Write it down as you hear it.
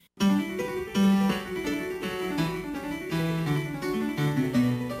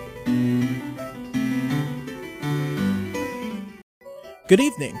Good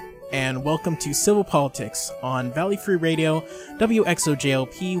evening, and welcome to Civil Politics on Valley Free Radio,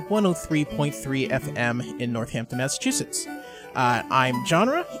 WXOJLP 103.3 FM in Northampton, Massachusetts. I'm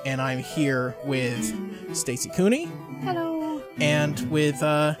Genre, and I'm here with Stacey Cooney. Hello. And with,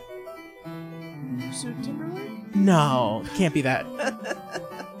 Sue Timberlake? No, can't be that.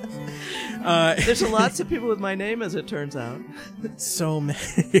 There's lots of people with my name, as it turns out. So many.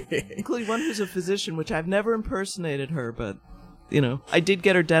 Including one who's a physician, which I've never impersonated her, but, you know, I did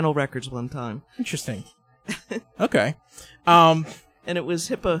get her dental records one time. Interesting. Okay. And it was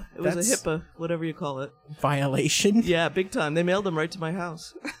HIPAA. It was a HIPAA, whatever you call it. Violation? Yeah, big time. They mailed them right to my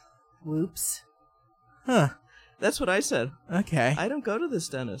house. Whoops. Huh. That's what I said. Okay. I don't go to this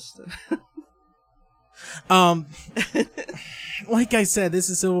dentist. Like I said, this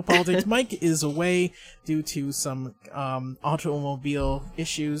is Civil Politics. Mike is away due to some automobile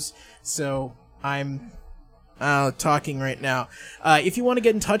issues, so I'm talking right now. If you want to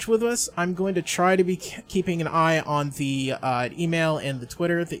get in touch with us, I'm going to try to be keeping an eye on the email and the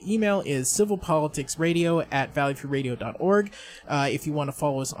Twitter. The email is civilpoliticsradio@valleyfreeradio.org. If you want to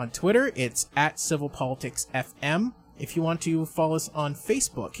follow us on Twitter, it's @civilpoliticsfm. If you want to follow us on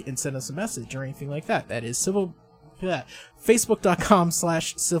Facebook and send us a message or anything like that, that is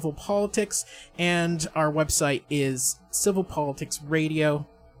Facebook.com/civilpolitics, and our website is civilpoliticsradio.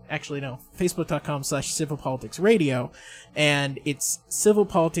 Actually, no, Facebook.com/civilpoliticsradio, and it's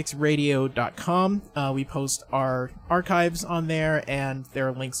civilpoliticsradio.com. We post our archives on there, and there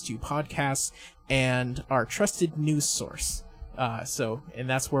are links to podcasts and our trusted news source. And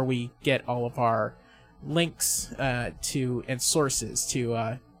that's where we get all of our links to and sources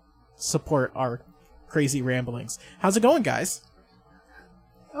to support our crazy ramblings. How's it going, guys?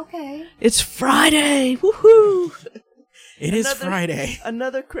 Okay. It's Friday! Woohoo! It is Friday.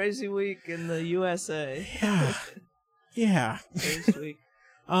 Another crazy week in the USA. Yeah. Crazy week.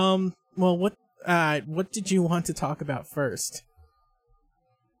 Well, what did you want to talk about first?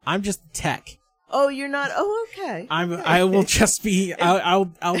 I'm just tech. Oh, you're not. Oh, okay. I will just be.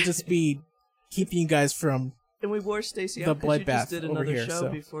 I'll just be keeping you guys from. And we wore Stacey the out because you bloodbath just did over another here, show so.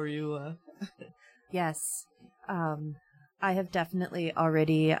 before you. Yes. I have definitely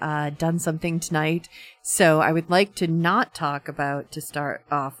already done something tonight, so I would like to not talk about, to start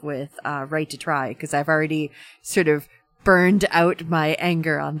off with, Right to Try, because I've already sort of burned out my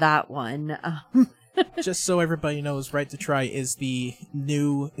anger on that one. Just so everybody knows, Right to Try is the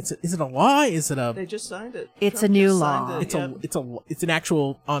new. Is it a law? Is it a? They just signed it. It's Trump a new just law. signed it, It's an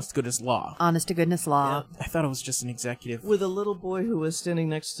actual honest to goodness law. Honest to goodness law. I thought it was just an executive. with a little boy who was standing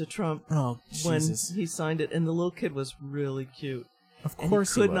next to Trump Oh, when Jesus! he signed it, and the little kid was really cute. Of And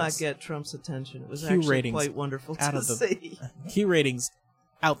course, he could was. not get Trump's attention. It was Q actually ratings quite wonderful out to of the- see. Q ratings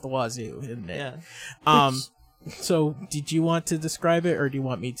out the wazoo, isn't it? Yeah. So, did you want to describe it, or do you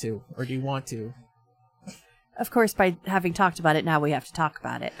want me to, or do you want to? Of course, by having talked about it, now we have to talk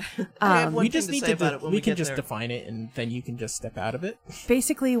about it. I have one We thing just to need say to. about it when We we can get just there. define it, and then you can just step out of it.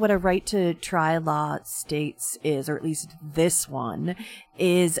 Basically, what a right to try law states is, or at least this one,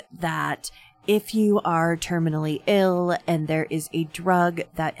 is that if you are terminally ill and there is a drug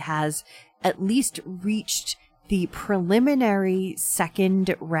that has at least reached the preliminary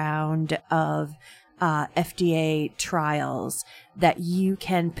second round of FDA trials, that you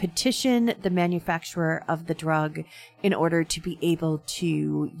can petition the manufacturer of the drug in order to be able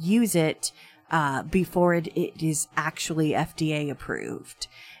to use it before it is actually FDA approved.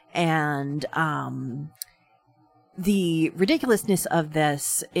 And the ridiculousness of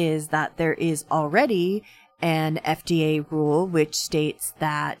this is that there is already an FDA rule which states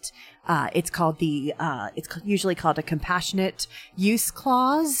that it's usually called a compassionate use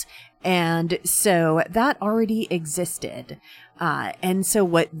clause. And so that already existed. And so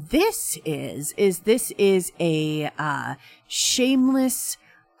what this is a shameless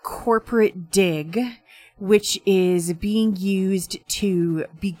corporate dig, which is being used to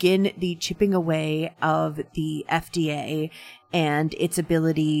begin the chipping away of the FDA and its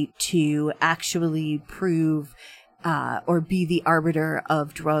ability to actually prove or be the arbiter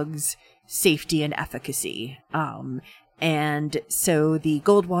of drugs' safety and efficacy. And so the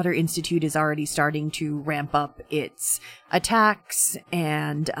Goldwater Institute is already starting to ramp up its attacks,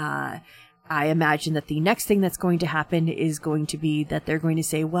 and I imagine that the next thing that's going to happen is going to be that they're going to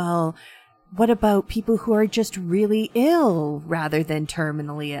say, well, what about people who are just really ill rather than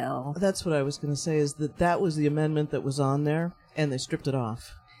terminally ill? That's what I was going to say, is that was the amendment that was on there, and they stripped it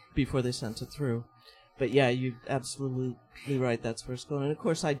off before they sent it through. But yeah, you're absolutely right. That's where it's going. And of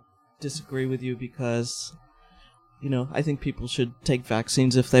course, I disagree with you because, you know, I think people should take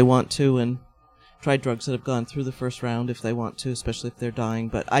vaccines if they want to, and tried drugs that have gone through the first round if they want to, especially if they're dying.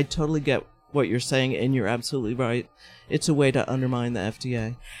 But I totally get what you're saying, and you're absolutely right. It's a way to undermine the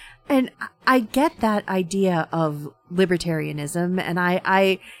FDA. And I get that idea of libertarianism, and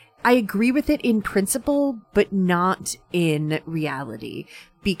I agree with it in principle, but not in reality.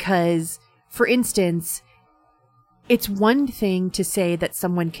 Because, for instance, it's one thing to say that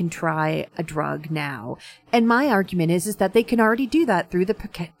someone can try a drug now. And my argument is that they can already do that through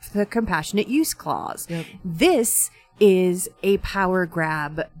the compassionate use clause. Yep. This is a power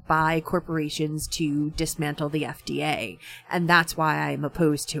grab by corporations to dismantle the FDA. And that's why I'm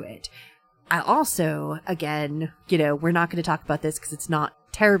opposed to it. I also, again, we're not going to talk about this because it's not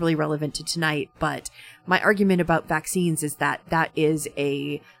terribly relevant to tonight, but my argument about vaccines is that is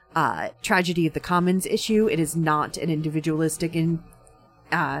a tragedy of the commons issue. It is not an individualistic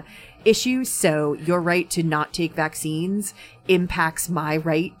issue. So your right to not take vaccines impacts my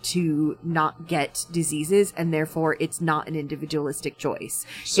right to not get diseases, and therefore it's not an individualistic choice.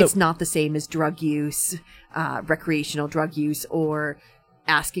 So, it's not the same as drug use, recreational drug use, or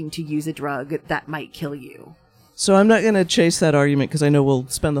asking to use a drug that might kill you. So I'm not going to chase that argument because I know we'll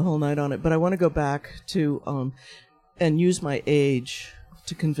spend the whole night on it, but I want to go back to and use my age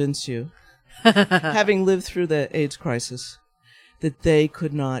to convince you, having lived through the AIDS crisis, that they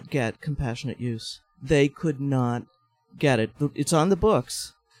could not get compassionate use. They could not get it. It's on the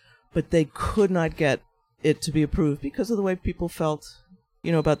books, but they could not get it to be approved because of the way people felt,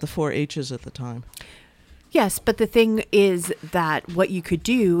 about the 4 H's at the time. Yes, but the thing is that what you could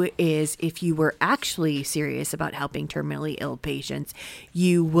do is, if you were actually serious about helping terminally ill patients,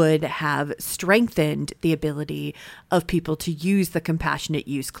 you would have strengthened the ability of people to use the compassionate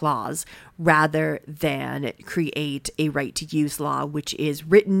use clause rather than create a right to use law, which is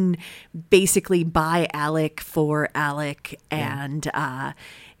written basically by ALEC for ALEC and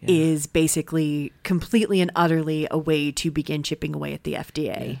is basically completely and utterly a way to begin chipping away at the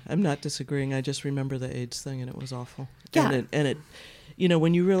FDA. Yeah, I'm not disagreeing. I just remember the AIDS thing, and it was awful. Yeah. And it,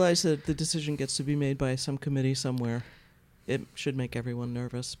 when you realize that the decision gets to be made by some committee somewhere, it should make everyone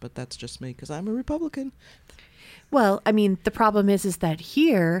nervous. But that's just me because I'm a Republican. Well, I mean, the problem is that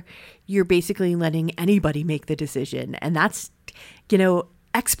here you're basically letting anybody make the decision, and that's,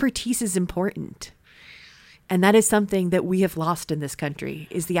 expertise is important. And that is something that we have lost in this country,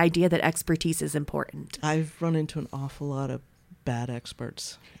 is the idea that expertise is important. I've run into an awful lot of bad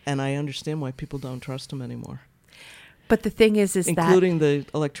experts, and I understand why people don't trust them anymore. But the thing is including the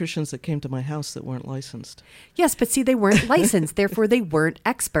electricians that came to my house that weren't licensed. Yes, but see, they weren't licensed, therefore they weren't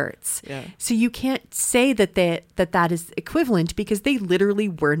experts. Yeah. So you can't say that that is equivalent because they literally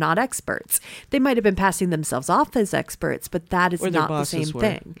were not experts. They might have been passing themselves off as experts, but that is not the same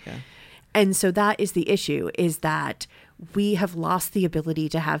thing. Yeah. And so that is the issue, is that we have lost the ability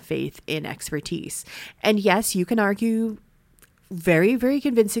to have faith in expertise. And yes, you can argue very, very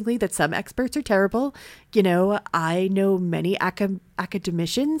convincingly that some experts are terrible. I know many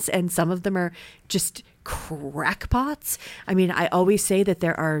academicians, and some of them are just crackpots. I mean, I always say that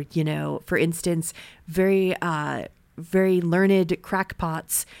there are, for instance, very learned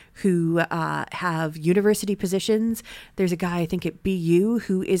crackpots who have university positions. There's a guy, I think at BU,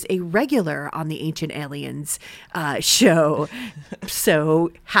 who is a regular on the Ancient Aliens show.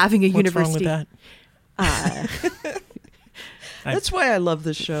 So having a What's university... wrong with that? That's why I love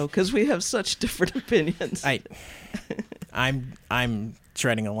this show, because we have such different opinions. I'm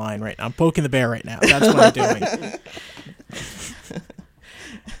treading a line right now. I'm poking the bear right now. That's what I'm doing.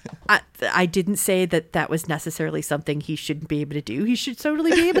 I didn't say that was necessarily something he shouldn't be able to do. He should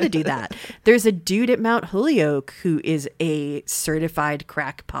totally be able to do that. There's a dude at Mount Holyoke who is a certified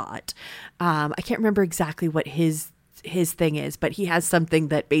crackpot. I can't remember exactly what his thing is, but he has something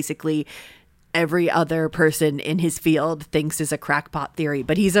that basically every other person in his field thinks is a crackpot theory,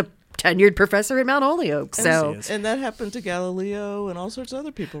 but he's a tenured professor at Mount Holyoke. So, and that happened to Galileo and all sorts of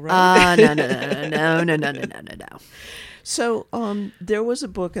other people, right? No. So there was a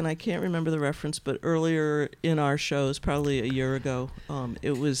book, and I can't remember the reference, but earlier in our shows, probably a year ago,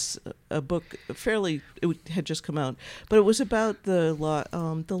 it was a book it had just come out, but it was about the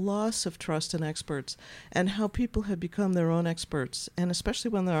loss of trust in experts and how people have become their own experts, and especially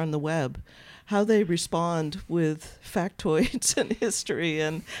when they're on the web, how they respond with factoids and history.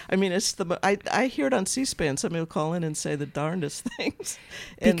 And I mean, I hear it on C-SPAN. Somebody will call in and say the darndest things.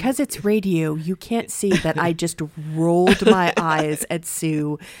 Because it's radio, you can't see that I just rolled my eyes at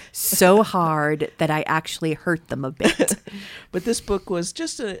Sue so hard that I actually hurt them a bit. But this book was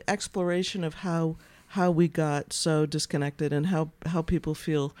just an exploration of how how we got so disconnected and how people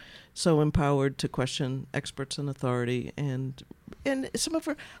feel so empowered to question experts and authority, and a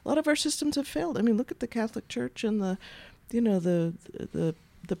lot of our systems have failed. I mean, look at the Catholic Church and the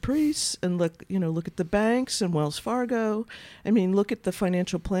priests, and look at the banks and Wells Fargo. I mean, look at the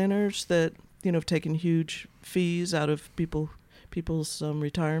financial planners that have taken huge fees out of people's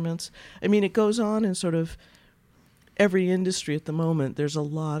retirements. I mean, it goes on in sort of every industry at the moment. There's a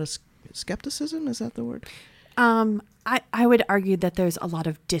lot of skepticism. Is that the word? I would argue that there's a lot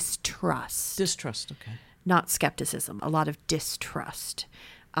of distrust. Distrust, okay. Not skepticism, a lot of distrust.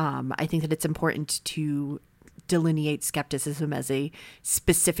 I think that it's important to delineate skepticism as a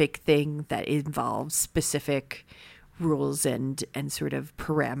specific thing that involves specific rules and sort of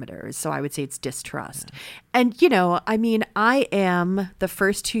parameters. So I would say it's distrust. Yeah. And, I mean, I am the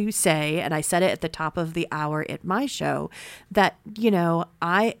first to say, and I said it at the top of the hour at my show, that,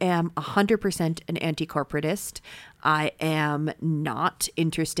 I am 100% an anti-corporatist. I am not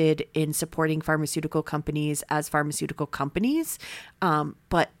interested in supporting pharmaceutical companies as pharmaceutical companies.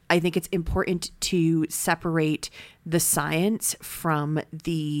 But I think it's important to separate the science from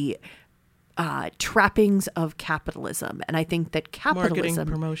the trappings of capitalism. And I think that capitalism... Marketing,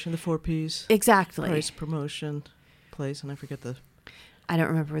 promotion, the 4 Ps. Exactly. Price, promotion, place, and I forget I don't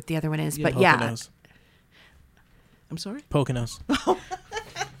remember what the other one is, but Poconos. yeah. I'm sorry? Poconos.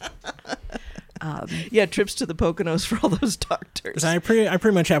 Yeah, trips to the Poconos for all those doctors. I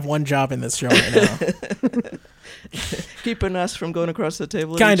pretty much have one job in this show right now. Keeping us from going across the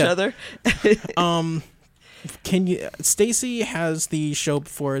table at Kinda. each other. Stacy has the show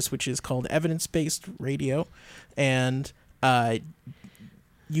before us, which is called Evidence-Based Radio, and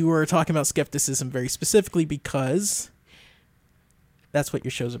you were talking about skepticism very specifically because that's what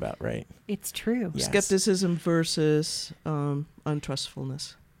your show's about, right? It's true. Yes. Skepticism versus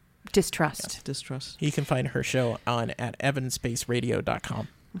untrustfulness. Distrust. Yes, distrust. You can find her show at evidencebaseradio.com.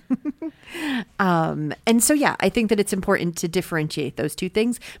 And so, yeah, I think that it's important to differentiate those two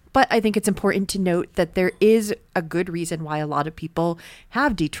things. But I think it's important to note that there is a good reason why a lot of people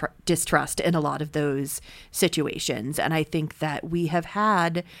have distrust in a lot of those situations. And I think that we have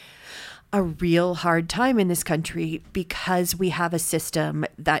had a real hard time in this country because we have a system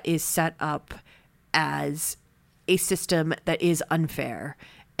that is set up as a system that is unfair.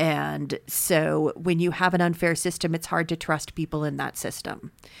 And so when you have an unfair system, it's hard to trust people in that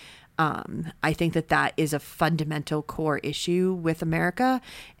system. I think that is a fundamental core issue with America,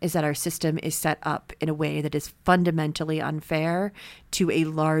 is that our system is set up in a way that is fundamentally unfair to a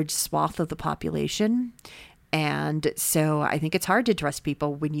large swath of the population. And so I think it's hard to trust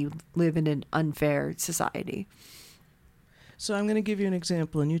people when you live in an unfair society. So I'm going to give you an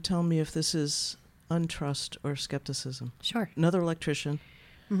example, and you tell me if this is untrust or skepticism. Sure. Another electrician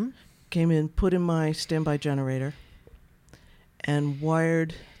came in, put in my standby generator, and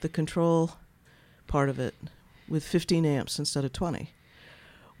wired the control part of it with 15 amps instead of 20,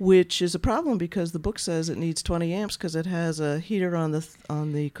 which is a problem because the book says it needs 20 amps because it has a heater on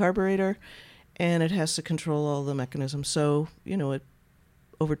the carburetor, and it has to control all the mechanisms. So, it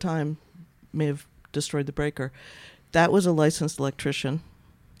over time may have destroyed the breaker. That was a licensed electrician.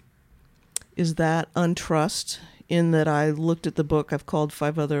 Is that untrust? In that I looked at the book, I've called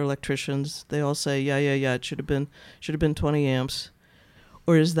 5 other electricians. They all say, yeah, it should have been 20 amps.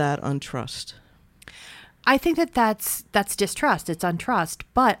 Or is that untrust? I think that's distrust. It's untrust.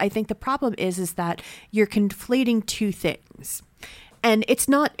 But I think the problem is that you're conflating two things. And it's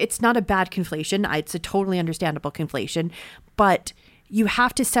not a bad conflation. It's a totally understandable conflation. But you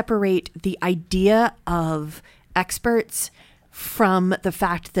have to separate the idea of experts from the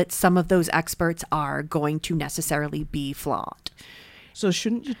fact that some of those experts are going to necessarily be flawed. So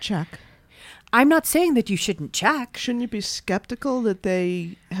shouldn't you check? I'm not saying that you shouldn't check. Shouldn't you be skeptical that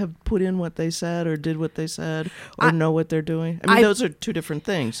they have put in what they said or did what they said or know what they're doing? I mean, those are two different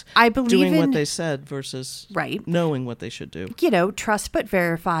things. I believe doing in what they said versus knowing what they should do. Trust but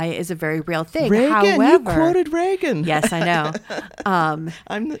verify is a very real thing. Reagan, however, you quoted Reagan. Yes, I know.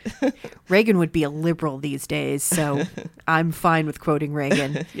 Reagan would be a liberal these days, so I'm fine with quoting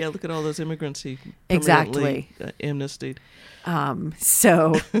Reagan. Yeah, look at all those immigrants he exactly amnestied.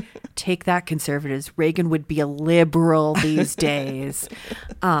 So take that, conservatives. Reagan would be a liberal these days.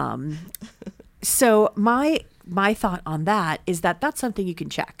 So my thought on that is that that's something you can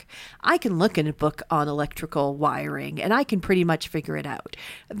check. I can look in a book on electrical wiring and I can pretty much figure it out.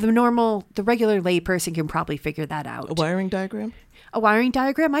 The regular lay person can probably figure that out. A wiring diagram? A wiring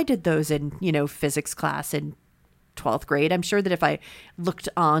diagram? I did those in, physics class in 12th grade. I'm sure that if I looked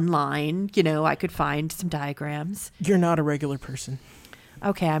online, I could find some diagrams. You're not a regular person.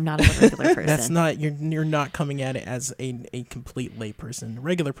 Okay, I'm not a regular person. That's not you're not coming at it as a complete layperson. A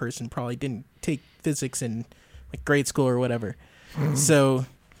regular person probably didn't take physics in like grade school or whatever. So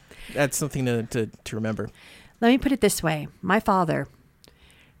that's something to remember. Let me put it this way. My father,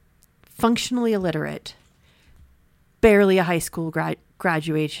 functionally illiterate, barely a high school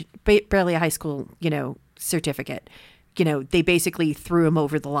graduation, barely a high school, certificate. They basically threw him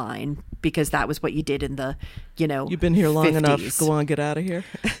over the line because that was what you did in the, You've been here long 50s. enough. Go on, get out of here.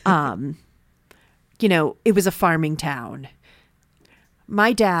 It was a farming town.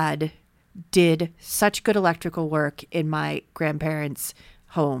 My dad did such good electrical work in my grandparents'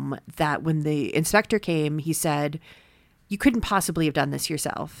 home that when the inspector came, he said, you couldn't possibly have done this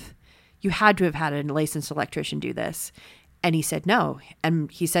yourself. You had to have had a licensed electrician do this. And he said, no.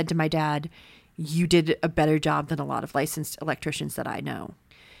 And he said to my dad, you did a better job than a lot of licensed electricians that I know.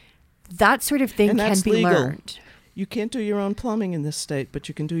 That sort of thing can be legal. learned. You can't do your own plumbing in this state, but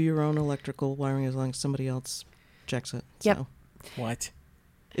you can do your own electrical wiring as long as somebody else checks it. Yep. So What?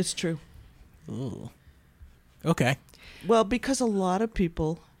 it's true. Ooh. Okay. Well, because a lot of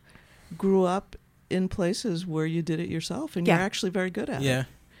people grew up in places where you did it yourself and Yeah. you're actually very good at it. Yeah.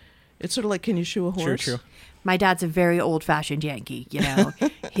 It's sort of like, can you shoe a horse? True. My dad's a very old-fashioned Yankee,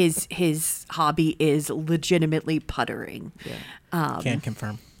 His hobby is legitimately puttering. Yeah. Can't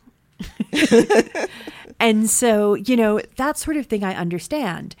confirm. And so, that sort of thing I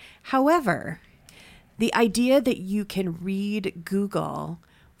understand. However, the idea that you can read Google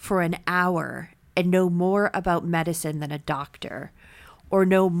for an hour and know more about medicine than a doctor, or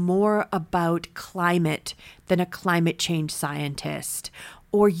know more about climate than a climate change scientist,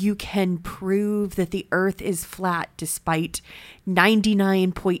 or you can prove that the earth is flat despite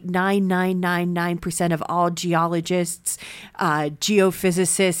 99.9999% of all geologists,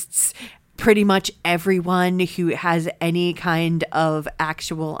 geophysicists, pretty much everyone who has any kind of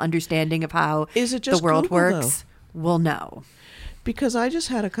actual understanding of how Is it just the world Google, works will know. Because I just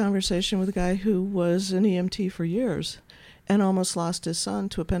had a conversation with a guy who was an EMT for years and almost lost his son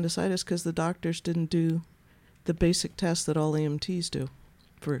to appendicitis because the doctors didn't do the basic tests that all EMTs do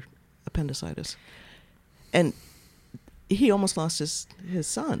for appendicitis. And he almost lost his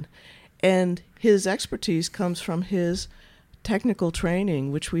son. And his expertise comes from his technical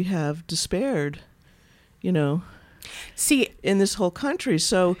training, which we have despaired, See, in this whole country.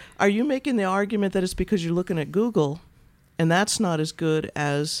 So are you making the argument that it's because you're looking at Google and that's not as good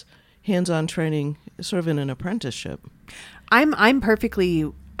as hands-on training sort of in an apprenticeship? I'm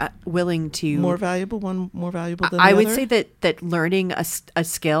perfectly willing to More valuable than I the would other? say that learning a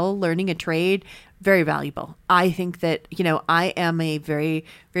skill, learning a trade, very valuable. I think that, I am a very,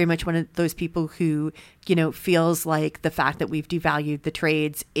 very much one of those people who, feels like the fact that we've devalued the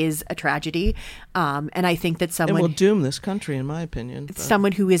trades is a tragedy. And I think that and someone will doom this country, in my opinion. but-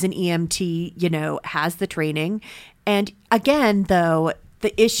 someone who is an EMT, has the training. And again, though,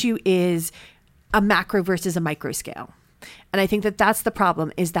 the issue is a macro versus a micro scale. And I think that that's the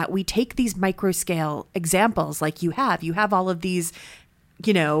problem, is that we take these micro scale examples like you have all of these,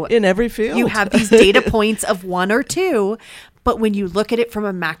 in every field. you have these data points of 1 or 2, but when you look at it from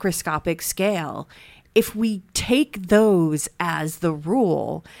a macroscopic scale, if we take those as the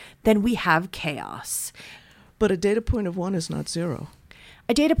rule, then we have chaos. But a data point of 1 is not 0.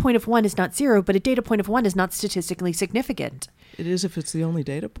 A data point of 1 is not 0, but a data point of 1 is not statistically significant. It is if it's the only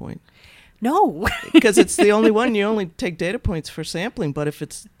data point. No. Because it's the only one. You only take data points for sampling. But if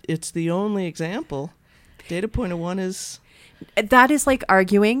it's the only example, data point of 1 is... That is like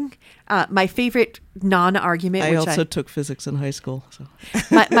arguing. My favorite non-argument. I also took physics in high school. So.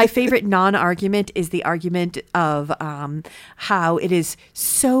 my favorite non-argument is the argument of how it is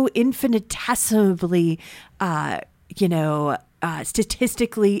so infinitesimally,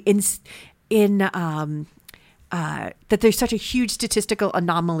 statistically that there's such a huge statistical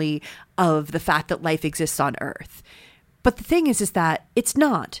anomaly of the fact that life exists on Earth. But the thing is that it's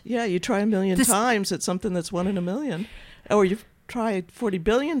not. Yeah, you try a million times at something that's 1 in a million. Or you've tried 40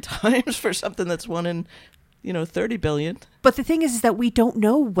 billion times for something that's 1 in, 30 billion. But the thing is that we don't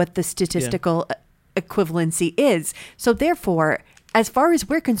know what the statistical equivalency is. So therefore, as far as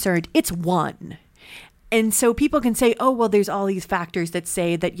we're concerned, it's 1. And so people can say, oh, well, there's all these factors that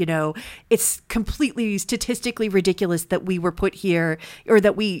say that, it's completely statistically ridiculous that we were put here, or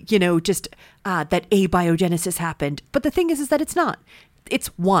that we, that abiogenesis happened. But the thing is that it's not. It's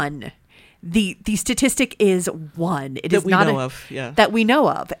 1. The statistic is 1. It is not that we know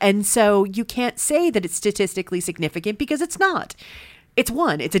of. And so you can't say that it's statistically significant because it's not. It's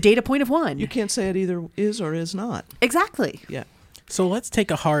 1. It's a data point of 1. You can't say it either is or is not. Exactly. Yeah. So let's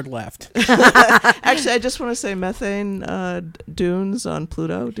take a hard left. Actually, I just want to say methane dunes on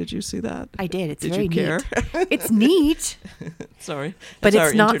Pluto. Did you see that? I did. It's Did very you care? neat. It's neat, Sorry. but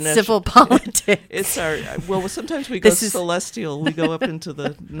it's not civil politics. It's our, well, sometimes we go This is- celestial. We go up into the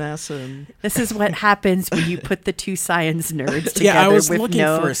NASA and This is what happens when you put the two science nerds together. Yeah, I was with looking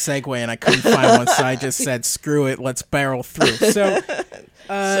no... for a segue and I couldn't find one, so I just said, "Screw it, let's barrel through." So,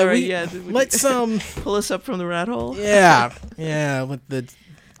 sorry, yeah. let's pull us up from the rat hole. yeah, with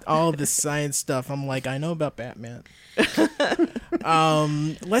all the science stuff. I'm like, I know about Batman.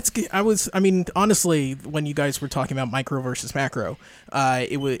 Let's get. I mean, honestly, when you guys were talking about micro versus macro,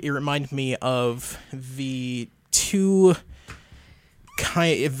 it reminded me of the two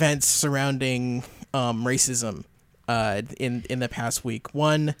kind of events surrounding racism in the past week.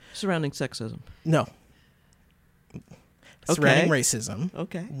 One Surrounding sexism. no. Surrounding racism.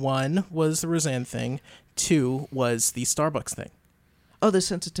 Okay. One was the Roseanne thing. Two was the Starbucks thing. Oh, the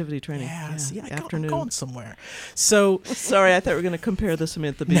sensitivity training. Yeah, see, I'm afternoon. going somewhere. So Sorry, I thought we were going to compare the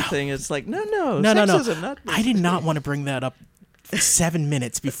Samantha Bee No. thing. It's like, no, no. sexism, not I did not want to bring that up 7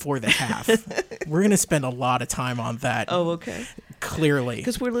 minutes before the half. We're going to spend a lot of time on that. Oh, okay. Clearly.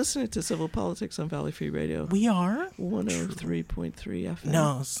 Because we're listening to Civil Politics on Valley Free Radio. We are? 103.3 FM.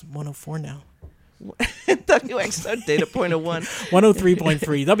 No, it's 104 now. WXO data point of 1.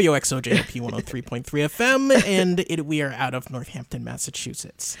 103.3 WXOJLP 103.3 FM, and we are out of Northampton,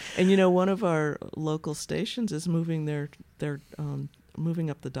 Massachusetts. And you know, one of our local stations is moving their moving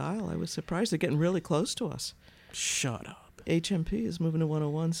up the dial. I was surprised. They're getting really close to us. Shut up. HMP is moving to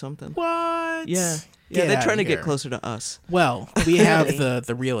 101 something. What? Yeah. Get They're out trying to here. get closer to us. Well, we have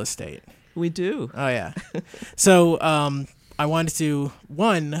the real estate. We do. Oh yeah. So I wanted to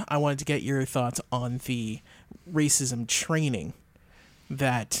get your thoughts on the racism training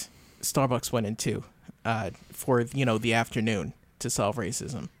that Starbucks went into for the afternoon to solve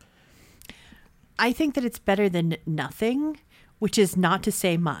racism. I think that it's better than nothing, which is not to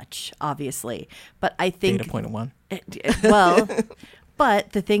say much, obviously. But I think Data point of 1. well,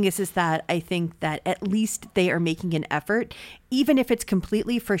 but the thing is that I think that at least they are making an effort, even if it's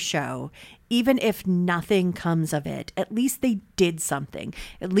completely for show, even if nothing comes of it. At least they did something.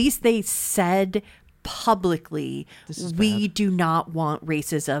 At least they said publicly, we do not want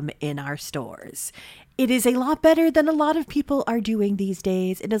racism in our stores. It is a lot better than a lot of people are doing these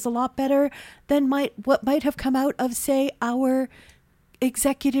days. It is a lot better than what might have come out of, say, our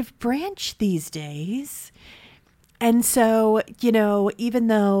executive branch these days. And so, even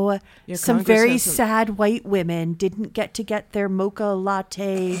though some Congress very hasn't- sad white women didn't get their mocha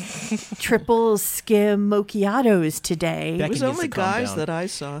latte triple skim macchiatos today, Becky It was needs only to calm guys down. that I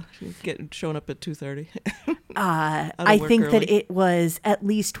saw showing up at 2:30. I work think that early. it was at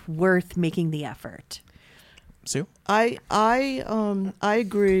least worth making the effort. Sue? I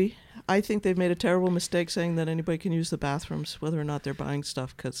agree. I think they've made a terrible mistake saying that anybody can use the bathrooms, whether or not they're buying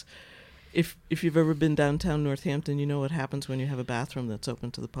stuff. Because if you've ever been downtown Northampton, you know what happens when you have a bathroom that's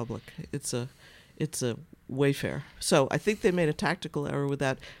open to the public. It's a Wayfair. So I think they made a tactical error with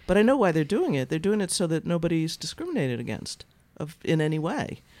that. But I know why they're doing it. They're doing it so that nobody's discriminated against in any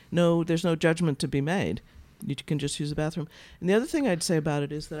way. No, there's no judgment to be made. You can just use the bathroom. And the other thing I'd say about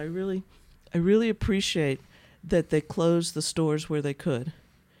it is that I really appreciate that they closed the stores where they could.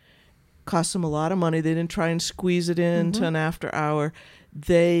 Cost them a lot of money. They didn't try and squeeze it into an after hour.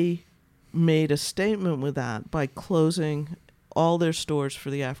 They made a statement with that by closing all their stores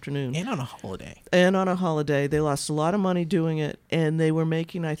for the afternoon. And on a holiday. And on a holiday. They lost a lot of money doing it, and they were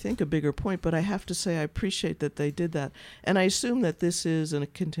making, I think, a bigger point. But I have to say I appreciate that they did that. And I assume that this is a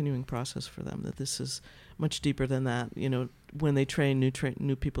continuing process for them, that this is much deeper than that, when they train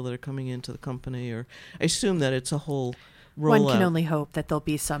new people that are coming into the company. Or I assume that it's a whole rollout. One can only hope that there'll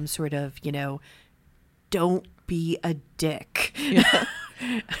be some sort of, don't be a dick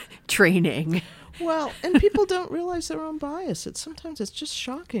training. Well, and people don't realize their own bias. Sometimes it's just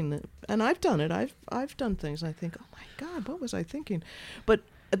shocking. And I've done it. I've done things. I think, oh my God, what was I thinking? But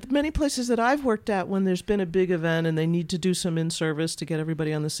at the many places that I've worked at, when there's been a big event and they need to do some in-service to get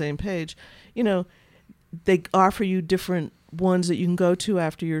everybody on the same page, they offer you different ones that you can go to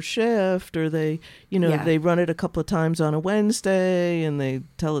after your shift, or they run it a couple of times on a Wednesday and they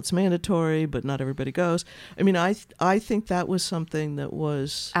tell it's mandatory, but not everybody goes. I mean, I think that was something that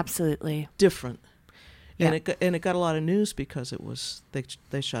was Absolutely. different. Yeah. And it got a lot of news because it was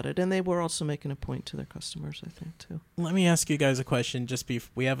they shut it, and they were also making a point to their customers, I think, too. Let me ask you guys a question.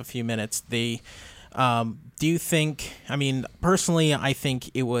 We have a few minutes. Do you think? I mean, personally, I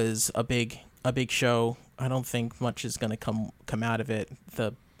think it was a big show. I don't think much is going to come out of it.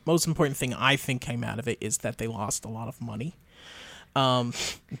 The most important thing I think came out of it is that they lost a lot of money.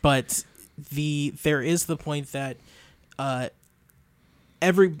 But there is the point that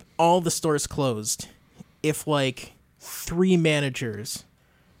all the stores closed. If like 3 managers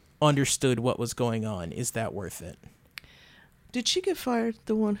understood what was going on, is that worth it? Did she get fired?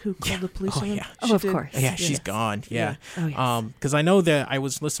 The one who called the police on him? Yeah. Oh, of course. Yeah, she's gone. Yeah. Oh, yes. Because I know that I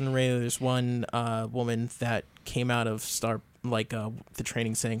was listening to radio. There's one woman that came out of the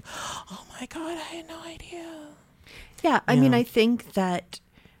training saying, "Oh my God, I had no idea." Yeah, I mean, I think that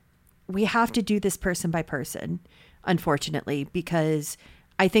we have to do this person by person, unfortunately, because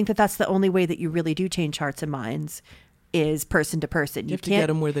I think that that's the only way that you really do change hearts and minds is person to person. You have to get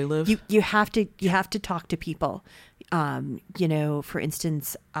them where they live. You have to talk to people. For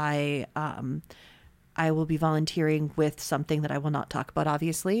instance, I will be volunteering with something that I will not talk about,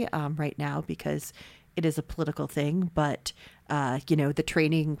 obviously, right now because it is a political thing. But the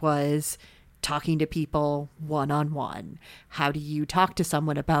training was talking to people one-on-one. How do you talk to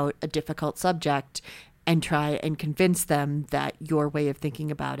someone about a difficult subject and try and convince them that your way of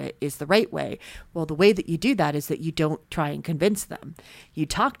thinking about it is the right way? Well, the way that you do that is that you don't try and convince them. You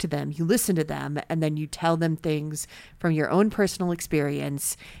talk to them, you listen to them, and then you tell them things from your own personal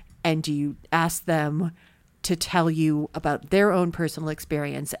experience, and you ask them to tell you about their own personal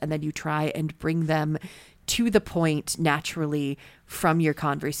experience, and then you try and bring them to the point naturally from your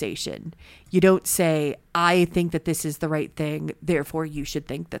conversation. You don't say, I think that this is the right thing, therefore you should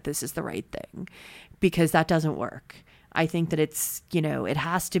think that this is the right thing, because that doesn't work. I think that it's, it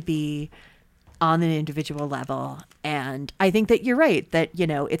has to be on an individual level. And I think that you're right that,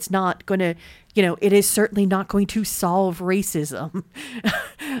 it's not going to, it is certainly not going to solve racism.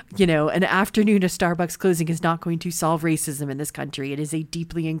 An afternoon of Starbucks closing is not going to solve racism in this country. It is a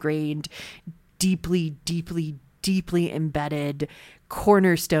deeply ingrained, deeply, deeply, deeply embedded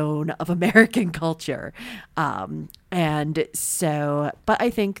cornerstone of American culture. And so, but I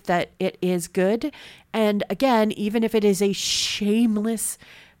think that it is good. And again, even if it is a shameless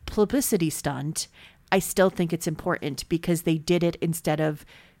publicity stunt, I still think it's important because they did it instead of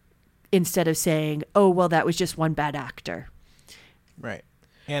saying, oh, well, that was just one bad actor. Right.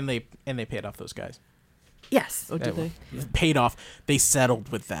 And they paid off those guys. Yes. Oh, did they? Paid off. They settled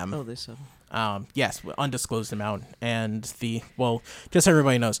with them. Oh, they settled. Yes, undisclosed amount, and just so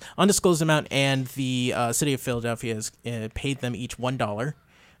everybody knows, undisclosed amount, and the city of Philadelphia has paid them each $1,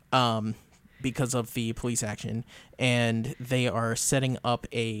 because of the police action, and they are setting up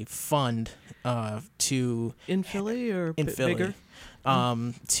a fund in Philly or in Philly, bigger?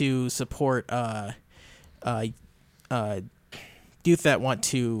 To support youth that want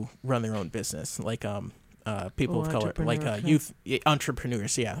to run their own business, like people of color, like youth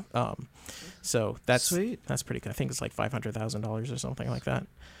entrepreneurs. Yeah. So that's sweet. That's pretty good. I think it's like $500,000 or something like that.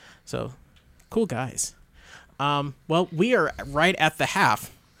 So cool guys. Well, we are right at the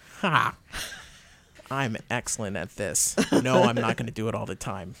half. Ha. I'm excellent at this. No, I'm not going to do it all the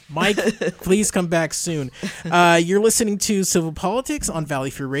time. Mike, please come back soon. You're listening to Civil Politics on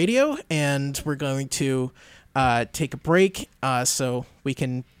Valley Free Radio, and we're going to take a break so we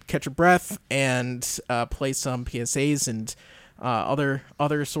can catch a breath and play some PSAs and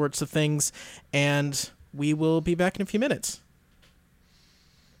other sorts of things, and we will be back in a few minutes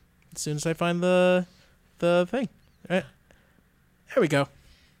as soon as I find the thing. All right. There we go.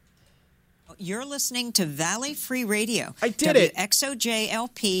 You're listening to Valley Free Radio. I did it.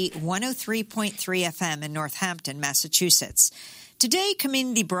 WXOJLP 103.3 FM in Northampton, Massachusetts. Today,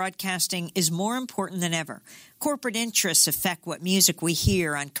 community broadcasting is more important than ever. Corporate interests affect what music we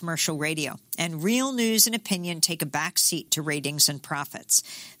hear on commercial radio, and real news and opinion take a back seat to ratings and profits.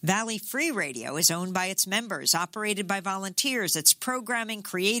 Valley Free Radio is owned by its members, operated by volunteers, its programming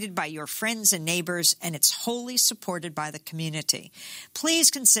created by your friends and neighbors, and it's wholly supported by the community.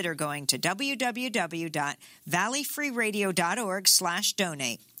 Please consider going to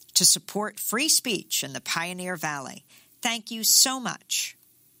www.valleyfreeradio.org/donate to support free speech in the Pioneer Valley. Thank you so much.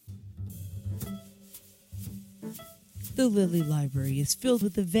 The Lilly Library is filled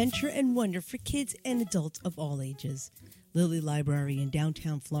with adventure and wonder for kids and adults of all ages. Lilly Library in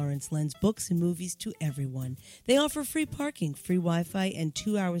downtown Florence lends books and movies to everyone. They offer free parking, free Wi-Fi, and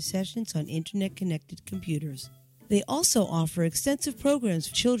 2-hour sessions on internet-connected computers. They also offer extensive programs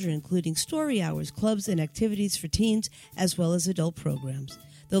for children, including story hours, clubs, and activities for teens, as well as adult programs.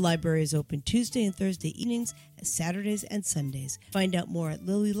 The library is open Tuesday and Thursday evenings, Saturdays and Sundays. Find out more at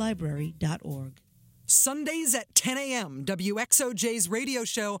lilylibrary.org. Sundays at 10 a.m., WXOJ's radio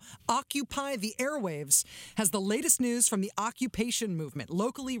show, Occupy the Airwaves, has the latest news from the occupation movement,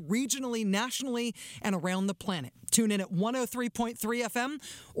 locally, regionally, nationally, and around the planet. Tune in at 103.3 FM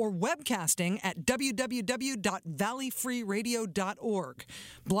or webcasting at www.valleyfreeradio.org.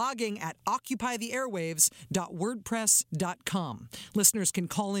 Blogging at occupytheairwaves.wordpress.com. Listeners can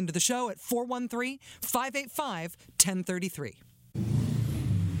call into the show at 413-585-1033.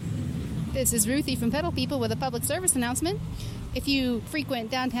 This is Ruthie from Pedal People with a public service announcement. If you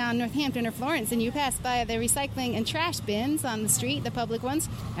frequent downtown Northampton or Florence and you pass by the recycling and trash bins on the street, the public ones,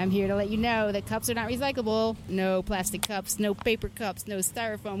 I'm here to let you know that cups are not recyclable. No plastic cups, no paper cups, no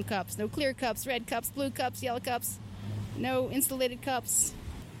styrofoam cups, no clear cups, red cups, blue cups, yellow cups, no insulated cups.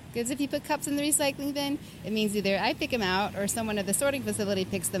 Because if you put cups in the recycling bin, it means either I pick them out or someone at the sorting facility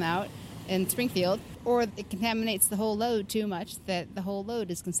picks them out in Springfield, or it contaminates the whole load too much that the whole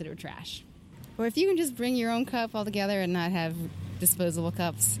load is considered trash. Or if you can just bring your own cup altogether and not have disposable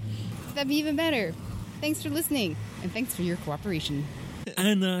cups, that'd be even better. Thanks for listening, and thanks for your cooperation.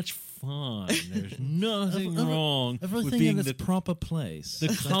 And that's fine. There's nothing wrong with Everything being in its proper place.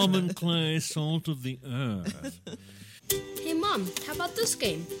 the commonplace salt of the earth. Hey, Mom, how about this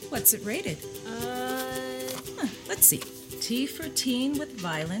game? What's it rated? Let's see. T for teen with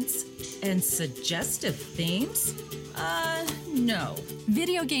violence and suggestive themes? No.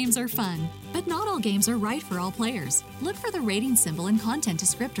 Video games are fun, but not all games are right for all players. Look for the rating symbol and content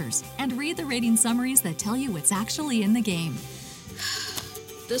descriptors, and read the rating summaries that tell you what's actually in the game.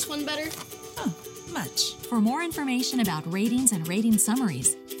 This one better? Oh, much. For more information about ratings and rating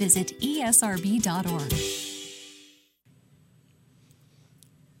summaries, visit esrb.org.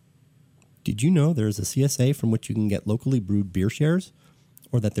 Did you know there is a CSA from which you can get locally brewed beer shares?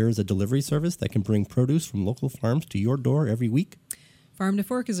 Or that there is a delivery service that can bring produce from local farms to your door every week? Farm to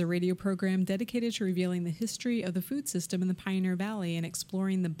Fork is a radio program dedicated to revealing the history of the food system in the Pioneer Valley and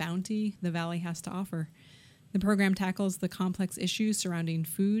exploring the bounty the valley has to offer. The program tackles the complex issues surrounding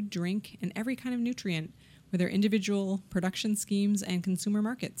food, drink, and every kind of nutrient, with their individual production schemes and consumer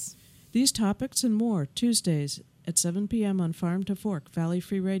markets. These topics and more, Tuesdays at 7 p.m. on Farm to Fork, Valley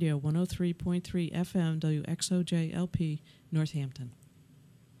Free Radio, 103.3 FM, WXOJ-LP, Northampton.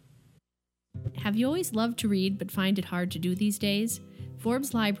 Have you always loved to read but find it hard to do these days?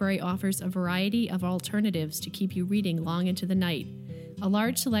 Forbes Library offers a variety of alternatives to keep you reading long into the night. A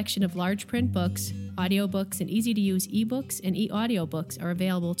large selection of large print books, audiobooks, and easy-to-use ebooks and e-audiobooks are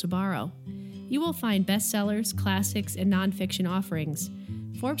available to borrow. You will find bestsellers, classics, and nonfiction offerings.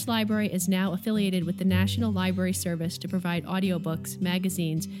 Forbes Library is now affiliated with the National Library Service to provide audiobooks,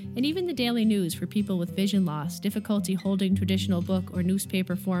 magazines, and even the daily news for people with vision loss, difficulty holding traditional book or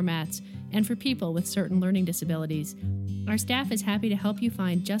newspaper formats, and for people with certain learning disabilities. Our staff is happy to help you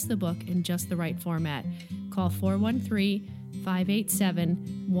find just the book in just the right format. Call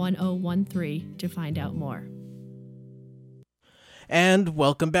 413-587-1013 to find out more. And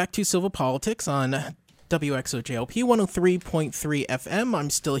welcome back to Civil Politics on WXOJLP 103.3 FM. I'm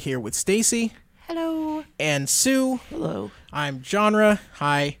still here with Stacy. Hello. And Sue. Hello. I'm Genre.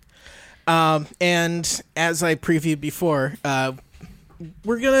 Hi. And as I previewed before,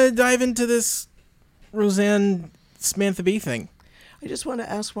 we're going to dive into this Roseanne Samantha Bee thing. I just want to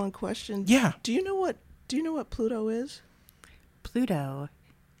ask one question. Yeah. Do you know what Pluto is? Pluto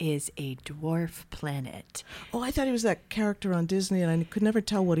is a dwarf planet. Oh, I thought he was that character on Disney, and I could never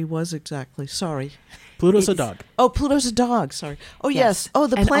tell what he was exactly. Sorry. Pluto's a dog. Oh, Pluto's a dog. Sorry. Oh, yes. Oh,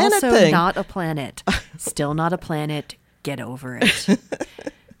 the planet and also thing. Not a planet. Still not a planet. Get over it.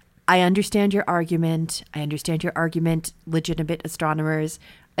 I understand your argument. Legitimate astronomers.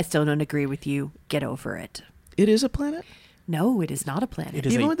 I still don't agree with you. Get over it. It is a planet? No, it is not a planet. It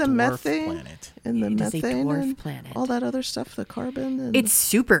is even a with the dwarf methane planet. And the it methane is a dwarf and planet. all that other stuff, the carbon. And It's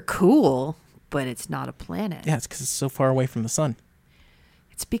super cool, but it's not a planet. Yeah, it's because it's so far away from the sun.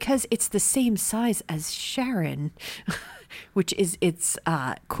 It's because it's the same size as Sharon, which is its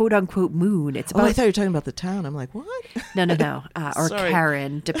quote-unquote moon. It's about, I thought you were talking about the town. I'm like, what? No. Or Sorry.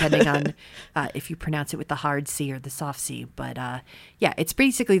 Karen, depending on if you pronounce it with the hard C or the soft C. But yeah, it's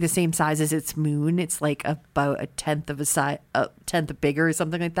basically the same size as its moon. It's like about a tenth bigger or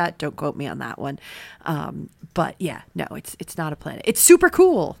something like that. Don't quote me on that one. But yeah, no, it's not a planet. It's super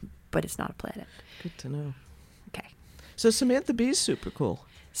cool, but it's not a planet. Good to know. Okay. So Samantha Bee's super cool.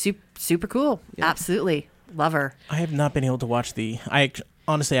 Super cool. Yeah. Absolutely. Love her. I have not been able to watch I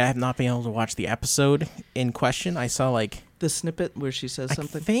have not been able to watch the episode in question. I saw like the snippet where she says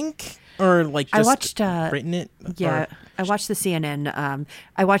something. I think, or like just I watched written it. Yeah, I watched the CNN.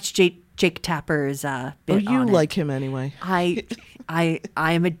 I watched Jake Tapper's bit. Oh, you on like it. him anyway. I I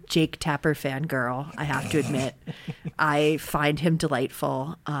am a Jake Tapper fangirl, I have to admit. I find him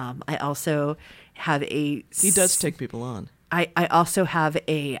delightful. I also have a... He does take people on. I also have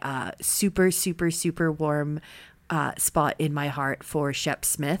a super, super, super warm spot in my heart for Shep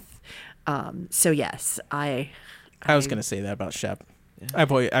Smith. So yes, I was going to say that about Shep. Yeah.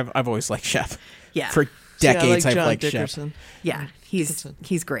 I've always liked Shep. Yeah. For decades, I've John liked Dickerson. Shep. Yeah,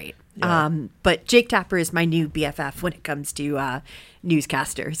 he's great. Yeah. But Jake Tapper is my new BFF when it comes to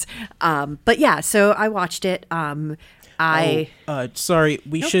newscasters. But yeah, so I watched it. Sorry,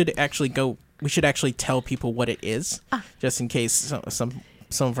 we should actually tell people what it is, just in case some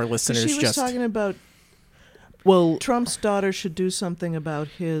of our listeners She was talking about Trump's daughter should do something about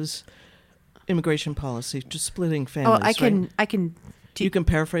his immigration policy, just splitting families. I can. You can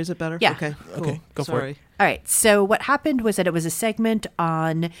paraphrase it better? Yeah. Okay, cool. Okay, go for it. All right. So what happened was that it was a segment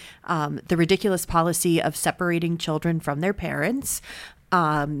on the ridiculous policy of separating children from their parents.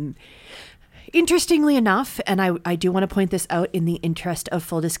 Interestingly enough, and I do want to point this out in the interest of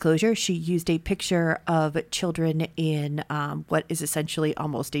full disclosure, she used a picture of children in what is essentially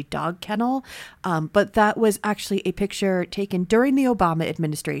almost a dog kennel. But that was actually a picture taken during the Obama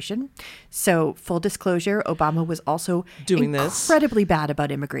administration. So full disclosure, Obama was also doing incredibly bad about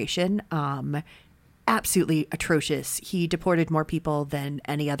immigration. Absolutely atrocious. He deported more people than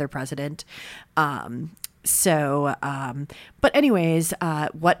any other president. But anyways,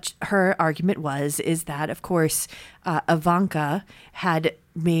 what her argument is that, of course, Ivanka had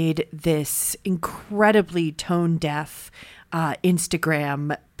made this incredibly tone-deaf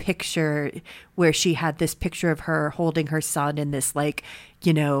Instagram picture where she had this picture of her holding her son in this,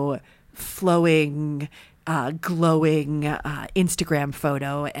 flowing, glowing Instagram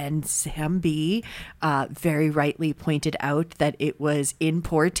photo, and Sam B very rightly pointed out that it was in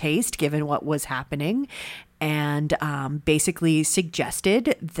poor taste given what was happening, and basically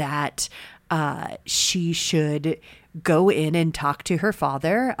suggested that she should go in and talk to her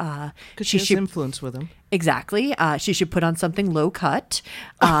father. Because she has influence with him. Exactly. She should put on something low cut.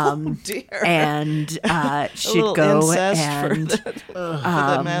 Dear. And should go and for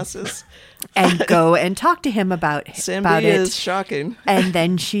the masses. And go and talk to him about Sam about B it. is shocking. And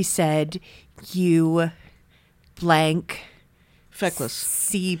then she said, "You blank feckless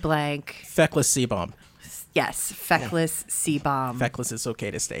C blank feckless C bomb." Yes, feckless C bomb. Feckless is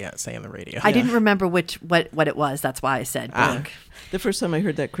okay to say on the radio. I didn't remember what it was. That's why I said blank. The first time I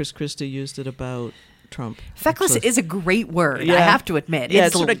heard that, Chris Christie used it about Trump. Feckless is a great word. Yeah. I have to admit. Yeah,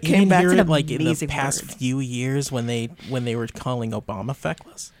 it sort of came back to in the past few years when they were calling Obama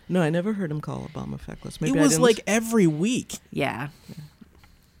feckless. No, I never heard him call Obama feckless. Maybe it was like every week. Yeah.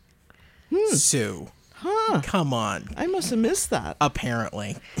 Sue, come on. I must have missed that.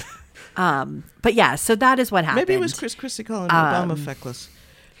 Apparently. But yeah, so that is what happened. Maybe it was Chris Christie calling Obama feckless.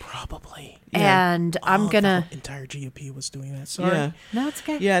 Probably. Yeah. And I'm gonna. The entire GOP was doing that. Sorry. Yeah. No, it's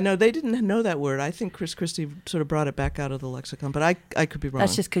okay. Yeah, no, they didn't know that word. I think Chris Christie sort of brought it back out of the lexicon, but I could be wrong.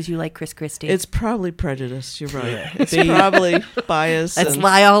 That's just because you like Chris Christie. It's probably prejudice. You're right. Yeah. It's probably bias. Let's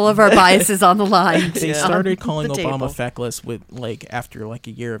lie all of our biases on the line. They started calling the Obama table. feckless after a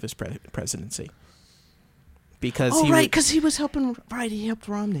year of his presidency. Because because he was helping. Right, he helped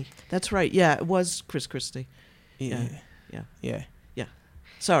Romney. That's right. Yeah, it was Chris Christie. Yeah.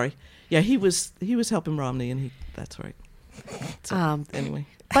 Sorry. Yeah, he was helping Romney, and that's right. So, anyway.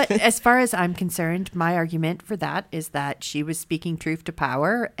 But as far as I'm concerned, my argument for that is that she was speaking truth to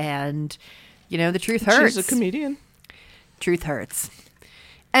power, and the truth hurts. She's a comedian. Truth hurts.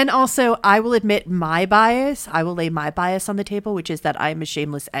 And also, I will admit my bias. I will lay my bias on the table, which is that I am a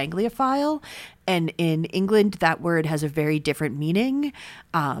shameless Anglophile. And in England, that word has a very different meaning.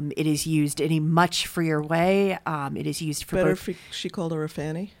 It is used in a much freer way. It is used for better if she called her a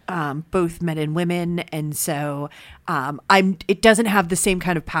fanny. Both men and women. And so it doesn't have the same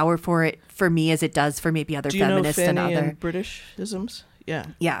kind of power for me as it does for maybe other feminists and other and Britishisms. Yeah.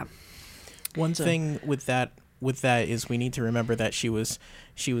 Yeah. One thing with that is we need to remember that she was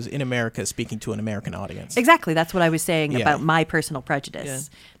in America speaking to an American audience. Exactly. That's what I was saying about my personal prejudice.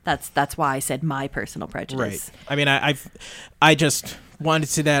 Yeah. That's why I said my personal prejudice. Right. I mean, I just wanted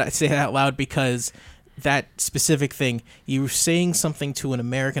to say that out loud because that specific thing, you're saying something to an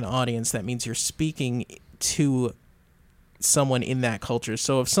American audience, that means you're speaking to someone in that culture.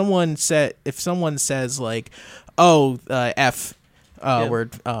 So if someone says like, "Oh, F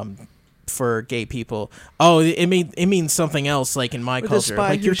word," for gay people, it means something else, like in my culture.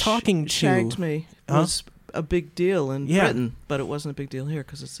 Like you're talking to shagged me was a big deal in Britain, but it wasn't a big deal here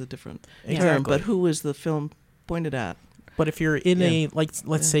because it's a different term. But who is the film pointed at? But if you're in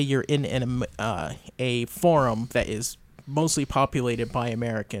let's say you're in a forum that is mostly populated by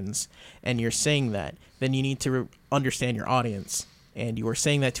Americans, and you're saying that, then you need to understand your audience. And you are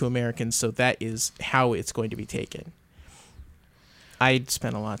saying that to Americans, so that is how it's going to be taken. I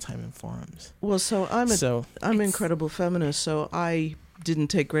spent a lot of time in forums. Well, so I'm an incredible feminist, so I didn't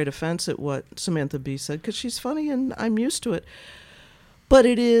take great offense at what Samantha Bee said, because she's funny and I'm used to it. But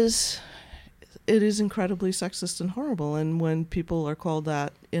it is incredibly sexist and horrible, and when people are called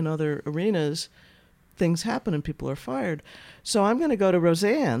that in other arenas, things happen and people are fired. So I'm going to go to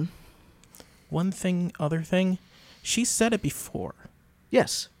Roseanne. Other thing, she said it before.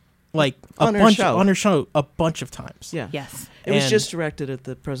 Yes. Like on her show a bunch of times. Yeah. Yes. It was just directed at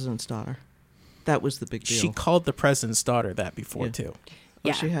the president's daughter. That was the big deal. She called the president's daughter that before too.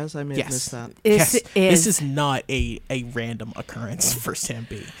 Yeah. She has. I may have missed that. This is not a random occurrence for Sam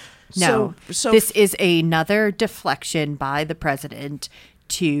Bee. No. So this is another deflection by the president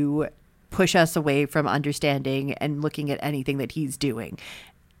to push us away from understanding and looking at anything that he's doing.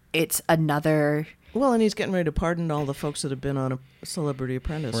 It's another... Well, and he's getting ready to pardon all the folks that have been on a Celebrity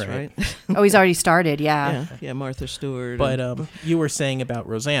Apprentice, right? Oh, he's already started, yeah. Yeah, Martha Stewart. But you were saying about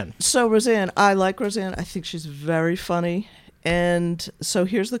Roseanne. So Roseanne, I like Roseanne. I think she's very funny. And so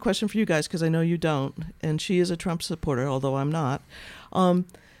here's the question for you guys, because I know you don't. And she is a Trump supporter, although I'm not.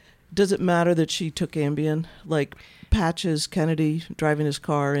 Does it matter that she took Ambien? Like Patches Kennedy driving his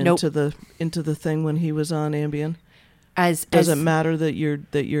car into the thing when he was on Ambien? Does it matter that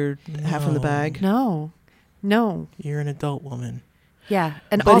you're half in the bag? No. You're an adult woman. Yeah,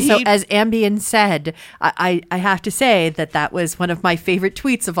 and but also, as Ambien said, I have to say that was one of my favorite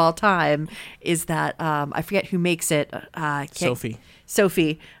tweets of all time. Is that I forget who makes it? Sophie.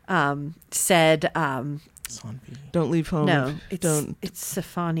 Sophie said. Don't leave home. No, it's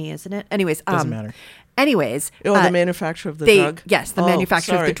Safani, isn't it? Anyways, doesn't matter. Anyways, the manufacturer of the drug. Yes, the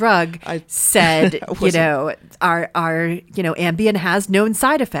manufacturer of the drug said, our Ambien has known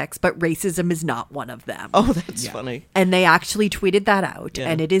side effects, but racism is not one of them. Oh, that's funny. And they actually tweeted that out,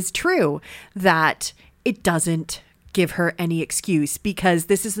 and it is true that it doesn't give her any excuse, because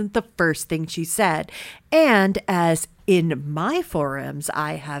this isn't the first thing she said. And as in my forums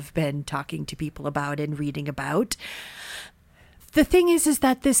I have been talking to people about and reading about, the thing is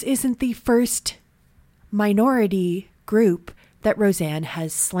that this isn't the first minority group that Roseanne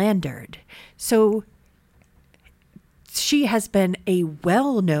has slandered. So she has been a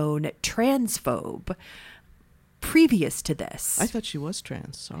well-known transphobe previous to this. I thought she was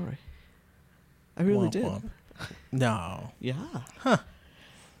trans. Sorry. I really did. No. Yeah.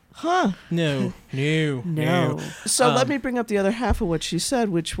 Huh. No. So let me bring up the other half of what she said,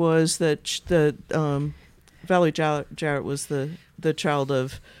 which was that Valerie Jarrett was the child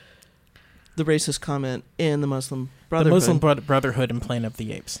of the racist comment in the Muslim Brotherhood. The Muslim Brotherhood and Planet of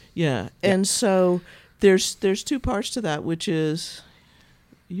the Apes. Yeah. And so there's two parts to that, which is,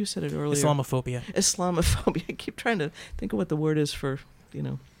 you said it earlier. Islamophobia. I keep trying to think of what the word is for,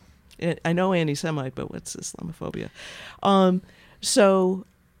 I know anti-Semite, but what's Islamophobia? So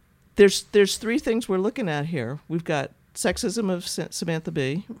there's three things we're looking at here. We've got sexism of Samantha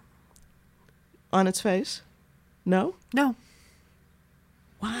Bee on its face. No? No.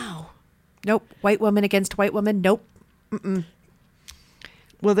 Wow. Nope. White woman against white woman. Nope. Mm-mm.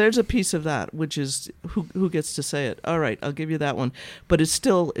 Well, there's a piece of that, which is who gets to say it. All right, I'll give you that one. But it's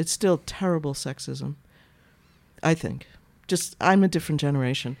still terrible sexism, I think. Just, I'm a different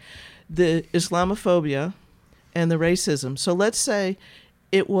generation. The Islamophobia and the racism. So let's say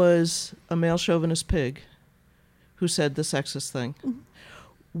it was a male chauvinist pig who said the sexist thing. Mm-hmm.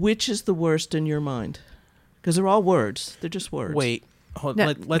 Which is the worst in your mind? Because they're all words. They're just words. Wait.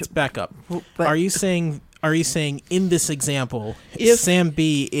 Let's back up. Are you saying in this example, if Sam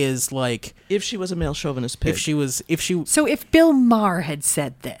Bee is like, if she was a male chauvinist pig, so if Bill Maher had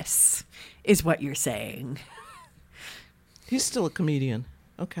said this, is what you're saying? He's still a comedian.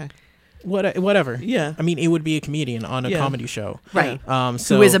 Okay. Whatever. Yeah. I mean, it would be a comedian on a comedy show, right?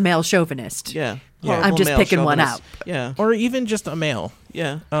 So who is a male chauvinist? Yeah. I'm just picking one out. Yeah. Or even just a male.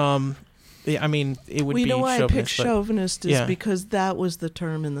 Yeah. I mean, it would be chauvinist. You know why I picked chauvinist is because that was the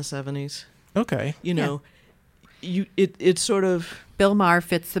term in the 70s. Okay. It's sort of... Bill Maher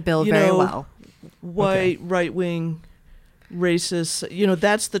fits the bill very well. White, right-wing, racist.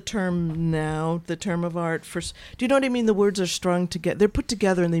 That's the term now, the term of art. Do you know what I mean? The words are strung together. They're put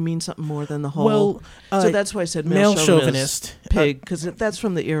together and they mean something more than the whole. Well, so that's why I said male chauvinist pig, because that's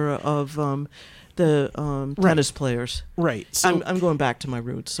from the era of... the tennis players. Right. So I'm going back to my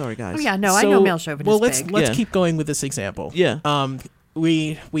roots. Sorry, guys. Oh, yeah, no, I know male chauvinist. Well, let's keep going with this example. Yeah.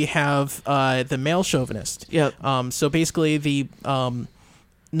 We have the male chauvinist. Yeah. So basically the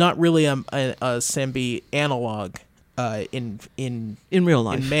not really a Sam Bee analog, in real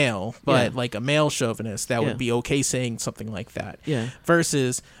life, in male, but Yeah. like a male chauvinist, that Yeah. would be okay saying something like that. Yeah.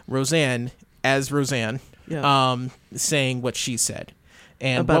 Versus Roseanne as Roseanne, Yeah. saying what she said,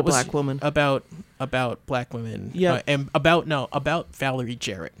 and About what was black women. about black women. Yeah. And about Valerie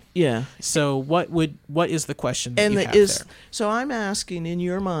Jarrett. Yeah. So what is the question that And you have there? so I'm asking in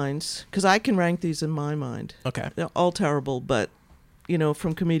your minds, because I can rank these in my mind. Okay. They're all terrible, but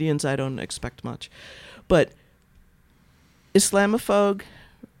from comedians I don't expect much. But Islamophobe,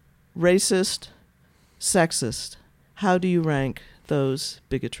 racist, sexist. How do you rank those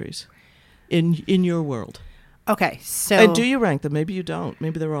bigotries in your world? Okay, so And do you rank them? Maybe you don't.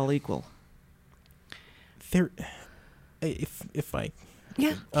 Maybe they're all equal. If I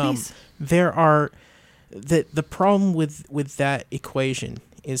Yeah, please. there are the problem with that equation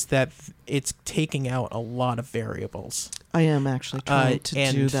is that it's taking out a lot of variables. I am actually trying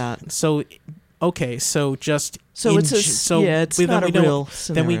to do that. So okay, so just So it's it's not a real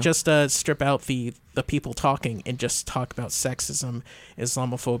then we scenario. just strip out the people talking and just talk about sexism,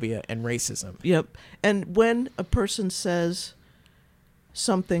 Islamophobia, and racism. Yep. And when a person says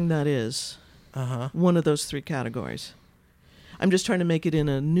something that is one of those three categories, I'm just trying to make it in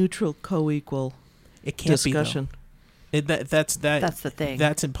a neutral, co-equal It can't discussion. be though. That's the thing.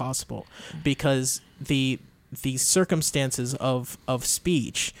 That's impossible because the circumstances of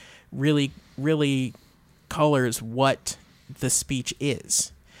speech really colors what the speech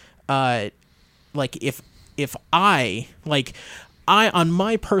is. Like if I on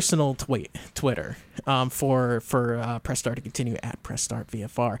my personal Twitter for Press Start to continue at Press Start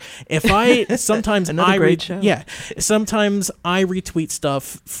VFR. If I sometimes Another great show. sometimes I retweet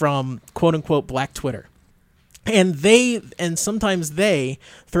stuff from quote unquote black Twitter. And sometimes they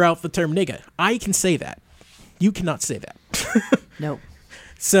throw out the term nigga. I can say that. You cannot say that. No.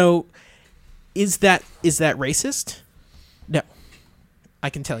 So is that racist? No. I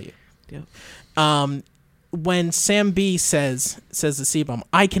can tell you. Yep. When Sam B says the C-bomb,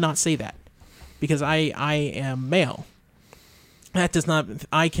 I cannot say that because I am male. That does not.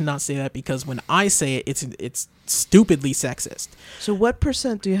 I cannot say that because when I say it, it's stupidly sexist. So what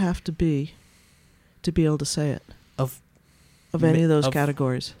 % do you have to be able to say it? Of any of those of-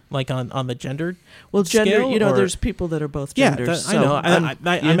 categories? Like on the gender. Well, gender. scale, or- there's people that are both Yeah, genders. I know.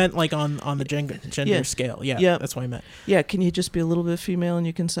 I yeah. meant like on the gender Yeah. scale. Yeah, Yeah. that's what I meant. Yeah, can you just be a little bit female and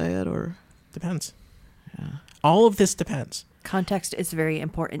you can say it, or Depends. All of this depends. Context is very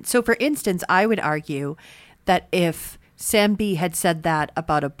important. So, for instance, I would argue that if Sam B had said that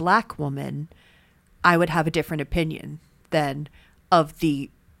about a black woman, I would have a different opinion than of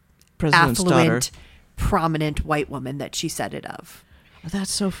the President's affluent, daughter? prominent white woman that she said it of.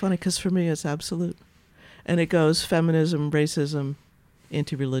 That's so funny because for me it's absolute, and it goes feminism, racism,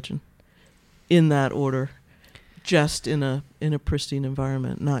 anti-religion, in that order, just in a pristine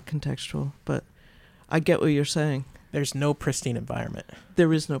environment, not contextual. But I get what you're saying. There's no pristine environment.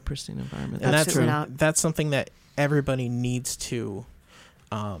 There is no pristine environment. And That's true. that's something that everybody needs to.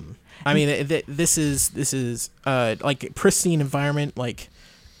 I mean, this is like pristine environment. Like,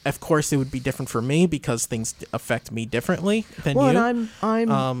 of course, it would be different for me because things affect me differently than well, you.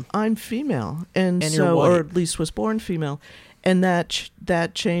 and I'm female, and you're so, white. or at least was born female, and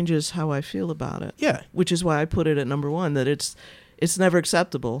that changes how I feel about it. Yeah, which is why I put it at number one. That it's never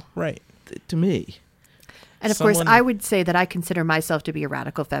acceptable, right, to me. And of course, I would say that I consider myself to be a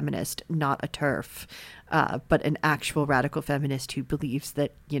radical feminist, not a TERF, but an actual radical feminist who believes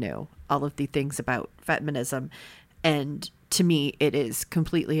that, all of the things about feminism. And to me, it is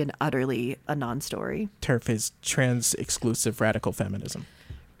completely and utterly a non-story. TERF is trans-exclusive radical feminism.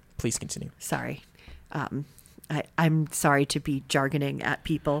 Please continue. Sorry. I'm sorry to be jargoning at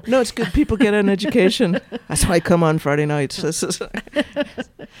people. No, it's good. People get an education. That's why I come on Friday nights.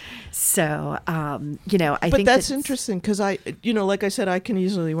 So, I but think that's interesting because like I said, I can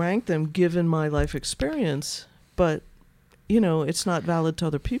easily rank them given my life experience, but, it's not valid to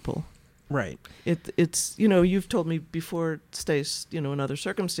other people. Right. It's you've told me before, Stace, in other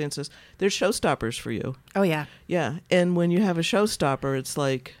circumstances, there's showstoppers for you. Oh, yeah. Yeah. And when you have a showstopper, it's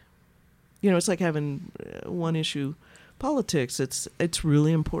like, it's like having one issue politics. It's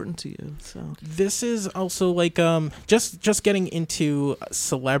really important to you. So this is also like just getting into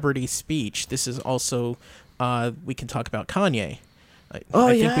celebrity speech. This is also we can talk about Kanye. I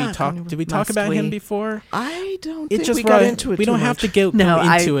think we talked. Did we talk about him before? I don't It think just we got into it. We too don't have much. to go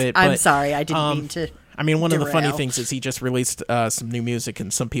into it. I'm but, sorry. I didn't mean to. I mean, one of the funny derail. things is he just released some new music,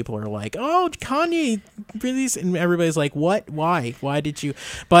 and some people are like, "Oh, Kanye released," and everybody's like, "What? Why? Why did you?"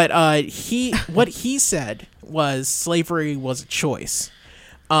 But what he said was slavery was a choice.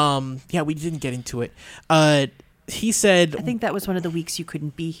 Yeah, we didn't get into it. he said, I think that was one of the weeks you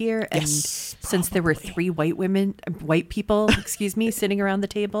couldn't be here, and Yes, since there were 3 white people, sitting around the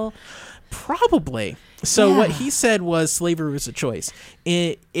table. probably. So Yeah. what he said was slavery was a choice.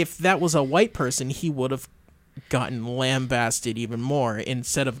 If that was a white person, he would have gotten lambasted even more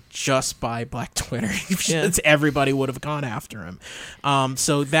instead of just by Black Twitter. Everybody would have gone after him.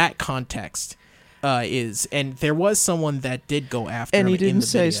 So that context is, and there was someone that did go after him. And he in didn't the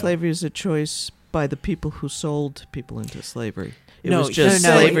say video. slavery is a choice by the people who sold people into slavery. It No, was just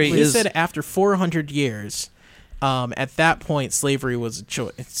no, slavery he is. said after 400 years, at that point, slavery was a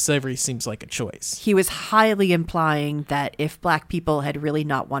choice. Slavery seems like a choice. He was highly implying that if black people had really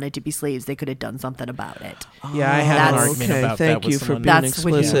not wanted to be slaves, they could have done something about it. Yeah, I had an That's- argument okay, about thank that with you for someone. being That's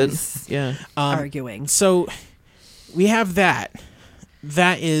what he explicit. was Yeah. arguing. So we have that.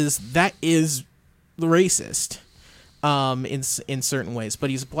 That is racist. In certain ways, but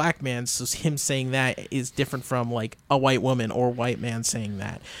he's a black man, so him saying that is different from like a white woman or white man saying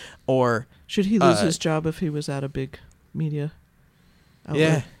that. Or Should he lose his job if he was at a big media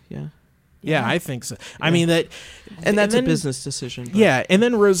outlet? Yeah. Yeah, I think so. I mean that, And that's then, a business decision. but- Yeah, and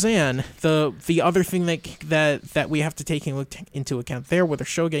then Roseanne, the other thing that we have to take into account there with the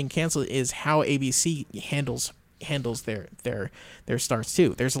show getting canceled is how ABC handles their stars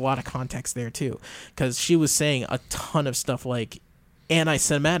too. There's a lot of context there too, because she was saying a ton of stuff like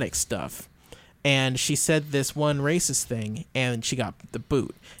anti-Semitic stuff, and she said this one racist thing, and she got the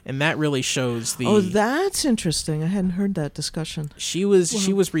boot, and that really shows the. Oh, that's interesting. I hadn't heard that discussion. She was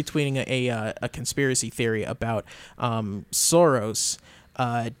retweeting a conspiracy theory about Soros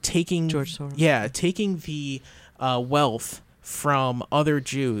taking George Soros. Yeah, taking the wealth from other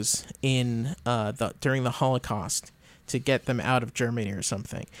Jews in during the Holocaust to get them out of Germany or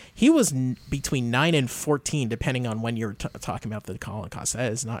something. He was between 9 and 14, depending on when you're talking about the Holocaust. That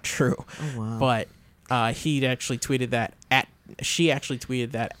is not true. Oh, wow. But he actually tweeted that she actually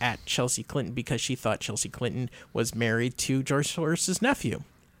tweeted that at Chelsea Clinton because she thought Chelsea Clinton was married to George Soros' nephew.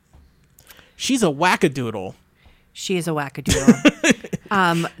 She's a wackadoodle. She is a wackadoodle.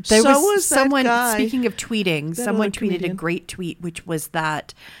 There So was was that someone, guy, speaking of tweeting, that someone other tweeted a comedian. great tweet, which was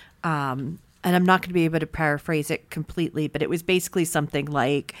that, and I'm not going to be able to paraphrase it completely, but it was basically something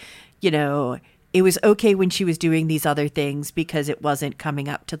like, it was okay when she was doing these other things because it wasn't coming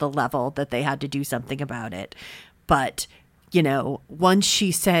up to the level that they had to do something about it. But, once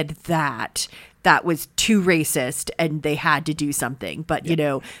she said that was too racist and they had to do something. But,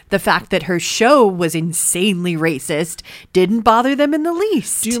 the fact that her show was insanely racist didn't bother them in the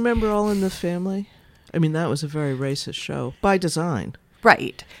least. Do you remember All in the Family? I mean, that was a very racist show by design.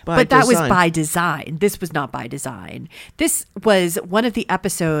 Right. By But that was design. by design. This was not by design. This was one of the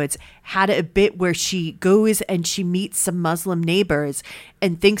episodes had a bit where she goes and she meets some Muslim neighbors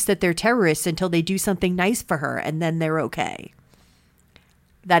and thinks that they're terrorists until they do something nice for her and then they're okay.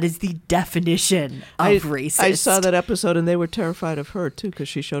 That is the definition of racist. I saw that episode and they were terrified of her too because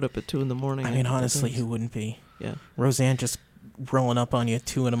she showed up at 2 a.m. I mean, honestly, who wouldn't be? Yeah. Roseanne just rolling up on you at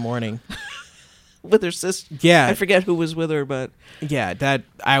 2 a.m. with her sister. Yeah. I forget who was with her, but Yeah, that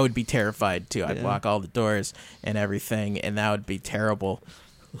I would be terrified too. I'd Yeah. lock all the doors and everything, and that would be terrible.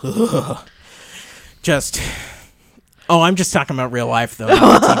 I'm just talking about real life though,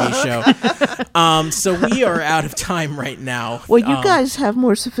 not a TV show. So we are out of time right now. well, you guys have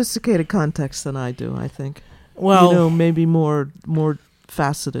more sophisticated context than I do. I think. Well, maybe more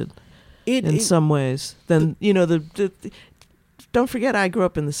faceted in some ways than the. Don't forget, I grew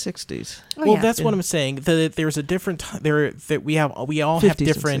up in the '60s. Well, that's what I'm saying. There's a different we all have 50s and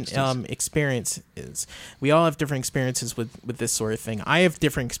different 60s. experiences. We all have different experiences with this sort of thing. I have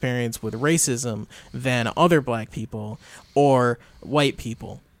different experience with racism than other black people or white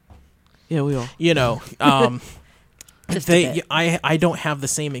people. Yeah, we all. I don't have the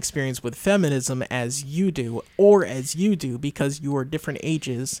same experience with feminism as you do, or as you do, because you are different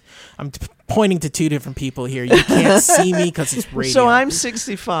ages. I'm pointing to two different people here. You can't see me because it's radio. So I'm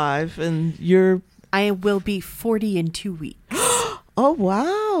 65, and you're. I will be 40 in 2 weeks. Oh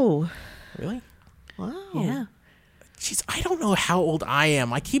wow! Really? Wow. Yeah. Jeez, I don't know how old I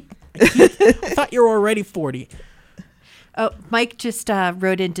am. I thought you were already 40. Oh, Mike just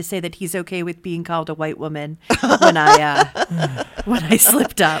wrote in to say that he's okay with being called a white woman when I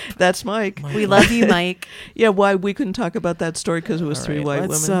slipped up. That's Mike. We love you, Mike. Yeah, why we couldn't talk about that story because it was All 3 right, white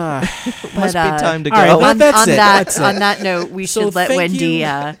let's, women. Must but, be time to go. all right, that's it. On that note, we So should let thank Wendy.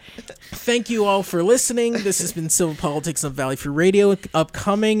 you. Thank you all for listening. This has been Civil Politics on Valley Free Radio.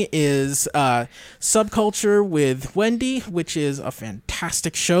 Upcoming is Subculture with Wendy, which is a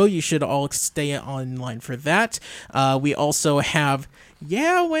fantastic show. You should all stay online for that. We also have,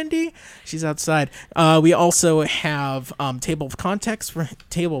 yeah, Wendy, she's outside. We also have table of contents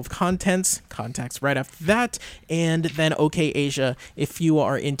right after that, and then OK Asia if you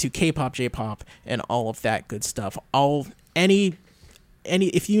are into K-pop, J-pop, and all of that good stuff.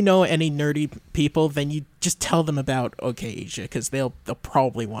 If you know any nerdy people, then you just tell them about OK Asia because they'll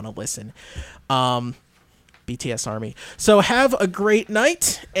probably want to listen. BTS Army. So have a great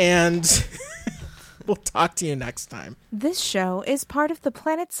night, and we'll talk to you next time. This show is part of the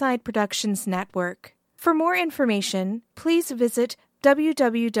PlanetSide Productions Network. For more information, please visit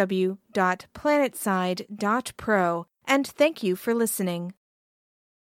www.planetside.pro, and thank you for listening.